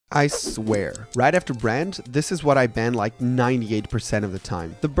I swear, right after Brand, this is what I ban like 98% of the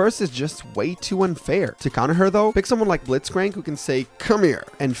time. The burst is just way too unfair. To counter her though, pick someone like Blitzcrank who can say, "Come here,"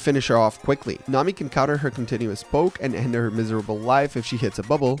 and finish her off quickly. Nami can counter her continuous poke and end her miserable life if she hits a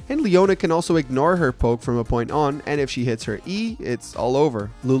bubble, and Leona can also ignore her poke from a point on, and if she hits her E, it's all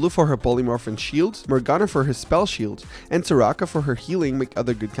over. Lulu for her polymorph and shield, Morgana for her spell shield, and Soraka for her healing make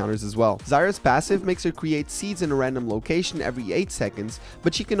other good counters as well. Zyra's passive makes her create seeds in a random location every 8 seconds,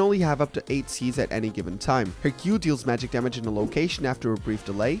 but she can only have up to 8 seeds at any given time. Her Q deals magic damage in a location after a brief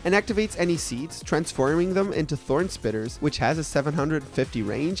delay, and activates any seeds, transforming them into Thorn Spitters, which has a 750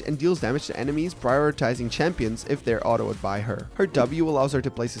 range and deals damage to enemies, prioritizing champions if they're autoed by her. Her W allows her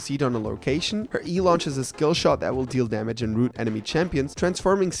to place a seed on a location, her E launches a skill shot that will deal damage and root enemy champions,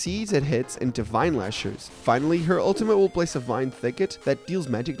 transforming seeds it hits into Vine Lashers. Finally, her ultimate will place a Vine Thicket that deals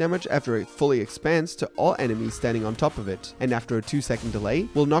magic damage after it fully expands to all enemies standing on top of it, and after a 2-second delay,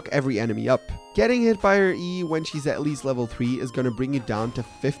 will knock every enemy up. Getting hit by her E when she's at least level 3 is going to bring you down to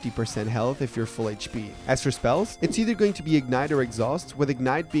 50% health if you're full HP. As for spells, it's either going to be Ignite or Exhaust, with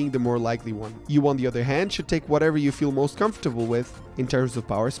Ignite being the more likely one. You on the other hand should take whatever you feel most comfortable with. In terms of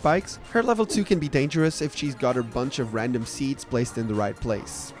power spikes, her level 2 can be dangerous if she's got a bunch of random seeds placed in the right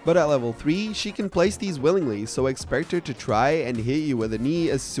place. But at level 3, she can place these willingly, so expect her to try and hit you with a knee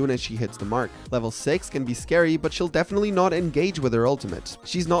as soon as she hits the mark. Level 6 can be scary, but she'll definitely not engage with her ultimate.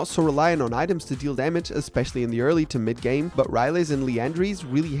 She's not so reliant on items to deal damage, especially in the early to mid game, but Riley's and Leandry's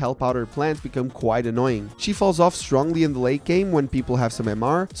really help out her plans become quite annoying. She falls off strongly in the late game when people have some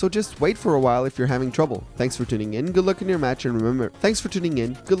MR, so just wait for a while if you're having trouble. Thanks for tuning in, good luck in your match, and remember,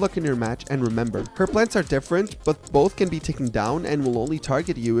 her plants are different, but both can be taken down and will only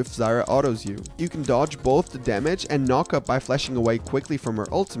target you if Zyra autos you. You can dodge both the damage and knock up by flashing away quickly from her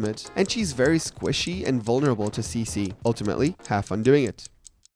ultimate, and she's very squishy and vulnerable to CC. Ultimately, have fun doing it.